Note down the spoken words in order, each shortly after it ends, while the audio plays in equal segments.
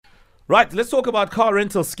Right, let's talk about car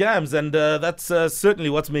rental scams, and that's certainly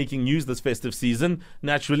what's making news this festive season.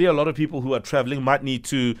 Naturally, a lot of people who are traveling might need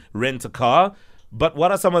to rent a car, but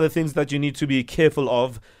what are some of the things that you need to be careful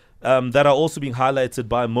of that are also being highlighted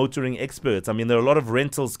by motoring experts? I mean, there are a lot of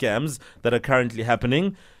rental scams that are currently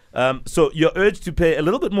happening. So you're urged to pay a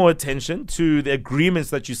little bit more attention to the agreements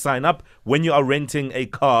that you sign up when you are renting a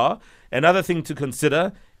car. Another thing to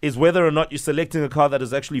consider is whether or not you're selecting a car that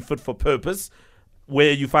is actually fit for purpose,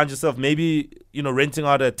 where you find yourself maybe, renting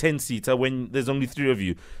out a 10-seater when there's only 3 of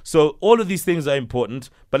you. So all of these things are important,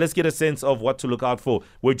 but let's get a sense of what to look out for.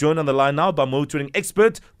 We're joined on the line now by motoring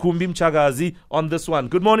expert Kumbi Mtshakazi on this one.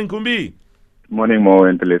 Good morning, Kumbi. Morning, Mo,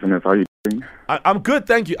 and the listeners. How are you doing? I'm good,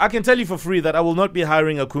 thank you. I can tell you for free that I will not be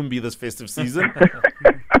hiring a Kumbi this festive season,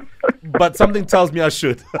 but something tells me I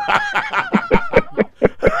should.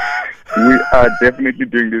 We are definitely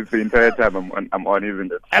doing this the entire time I'm on,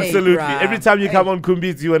 isn't it? Absolutely. Hey, every time you come on Kumbi,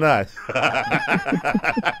 it's you and I.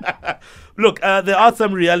 Look, there are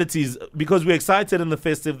some realities. Because we're excited in the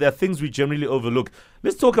festive, there are things we generally overlook.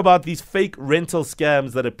 Let's talk about these fake rental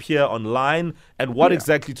scams that appear online and what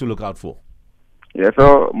exactly to look out for. Yeah,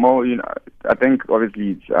 so Mo, I think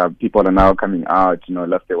obviously people are now coming out.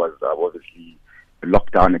 Last year was obviously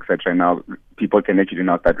lockdown, etc. Now people can actually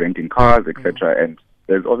now start renting cars, etc. And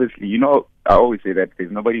there's obviously, I always say that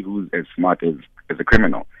there's nobody who's as smart as a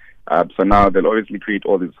criminal. So now they'll obviously create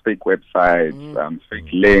all these fake websites, fake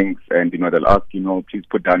links, and they'll ask, please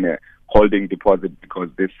put down a holding deposit because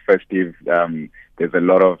this festive there's a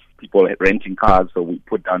lot of people renting cars, so we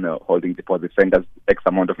put down a holding deposit, send us X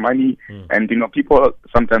amount of money, and people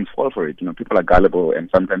sometimes fall for it. People are gullible, and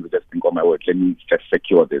sometimes they just think, oh my word, let me just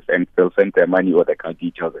secure this, and they'll send their money or their card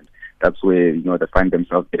details, and that's where they find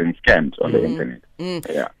themselves getting scammed on the internet.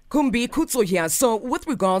 Yeah. Kumbi Kutso here. So with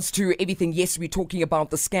regards to everything, yes, we're talking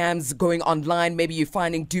about the scams going online. Maybe you're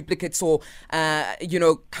finding duplicates or,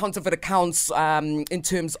 counterfeit accounts in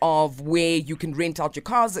terms of where you can rent out your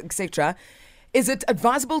cars, etc. Is it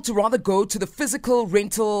advisable to rather go to the physical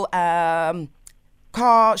rental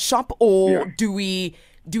car shop, or do we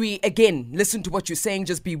again listen to what you're saying,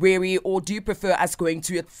 just be wary, or do you prefer us going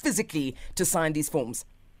to it physically to sign these forms?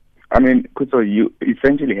 I mean, Kutso, you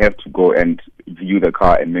essentially have to go and view the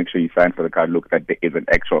car and make sure you sign for the car, look that there is an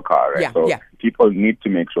actual car, right? People need to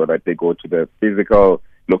make sure that they go to the physical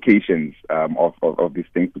locations of these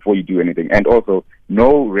things before you do anything. And also,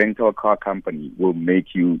 no rental car company will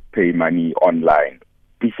make you pay money online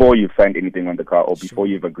before you've signed anything on the car or before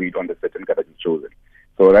you've agreed on the certain car that you've chosen.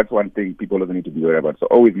 So that's one thing people also need to be aware about. So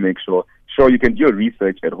always make sure you can do your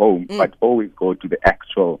research at home, but always go to the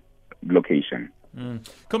actual location.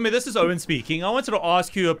 Kumbi, this is Owen speaking. I wanted to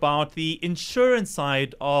ask you about the insurance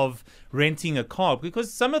side of renting a car,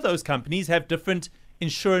 because some of those companies have different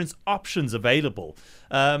insurance options available.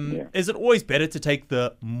 Is it always better to take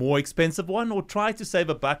the more expensive one, or try to save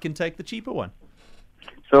a buck and take the cheaper one?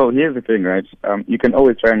 So here's the thing, right? You can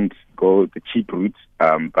always try and go the cheap route,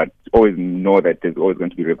 but always know that there's always going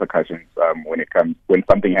to be repercussions when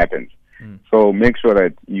something happens. So make sure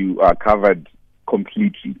that you are covered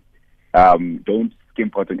completely. Don't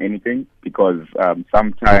skimp out on anything, because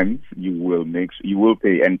sometimes you will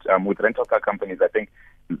pay. And with rental car companies, I think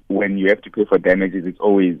when you have to pay for damages, it's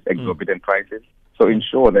always exorbitant prices. So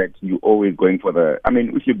ensure that you're always going for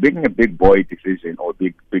if you're making a big boy decision or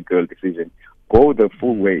big girl decision, go the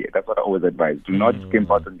full way. That's what I always advise. Do not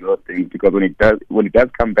skimp out on your things, because when it does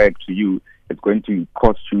come back to you, it's going to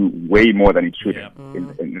cost you way more than it should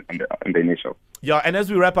in the initial. Yeah, and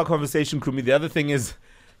as we wrap our conversation, Kumbi, the other thing is,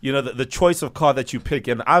 the choice of car that you pick.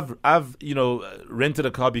 And I've rented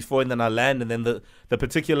a car before, and then I land, and then the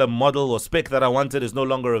particular model or spec that I wanted is no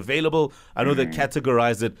longer available. I know they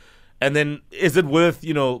categorize it. And then is it worth,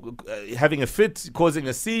 having a fit, causing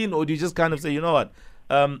a scene, or do you just kind of say, you know what?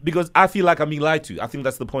 Because I feel like I'm being lied to. I think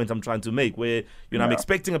that's the point I'm trying to make, where, I'm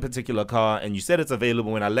expecting a particular car, and you said it's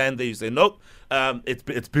available. When I land there, you say, nope,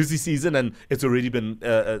 it's busy season, and it's already been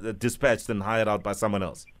dispatched and hired out by someone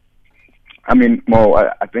else. I mean, Mo,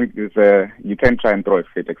 I think you can try and throw a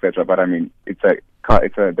fit, etc. But I mean, they're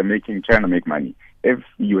trying to make money. If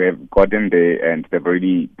you have gotten there and they've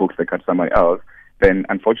already booked the car to somebody else, then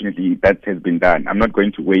unfortunately that has been done. I'm not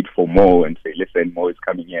going to wait for Mo and say, listen, Mo is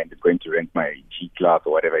coming here and is going to rent my G-Class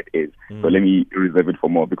or whatever it is. So let me reserve it for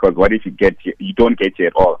Mo. Because what if you don't get here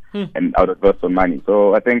at all and out of burst on money?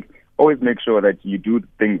 So I think always make sure that you do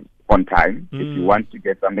things on time. If you want to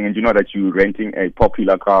get something and you know that you're renting a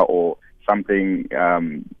popular car or something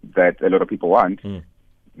that a lot of people want,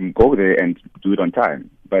 go there and do it on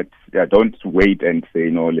time. But don't wait and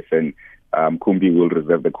say, no, listen, Kumbi will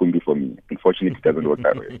reserve the Kumbi for me. Unfortunately, it doesn't work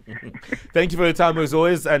that way. Thank you for your time as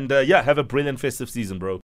always, and have a brilliant festive season, bro.